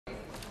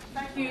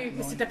Thank you,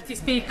 Mr Deputy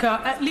Speaker.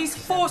 At least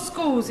 4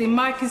 schools in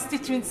my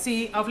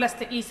constituency of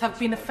Leicester East have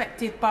been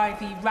affected by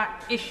the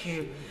RAC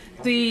issue.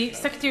 The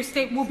Secretary of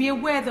State will be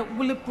aware that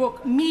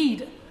Willowbrook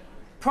Mead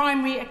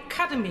Primary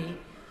Academy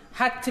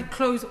had to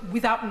close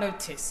without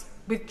notice,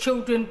 with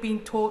children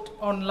being taught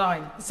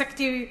online. The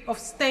Secretary of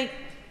State's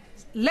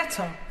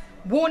letter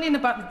warning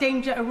about the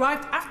danger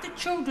arrived after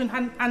children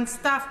and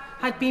staff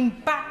had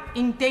been back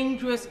in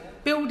dangerous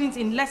buildings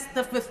in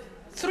Leicester for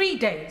 3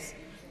 days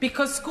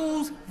because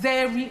schools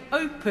there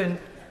reopened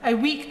a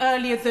week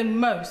earlier than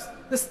most.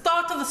 The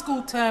start of the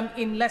school term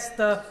in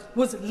Leicester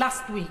was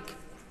last week.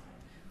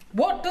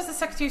 What does the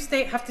Secretary of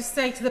State have to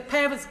say to the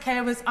parents,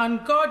 carers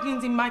and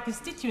guardians in my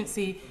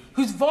constituency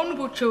whose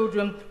vulnerable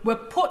children were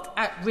put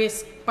at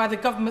risk by the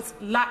government's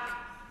lack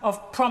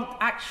of prompt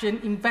action,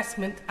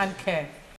 investment and care?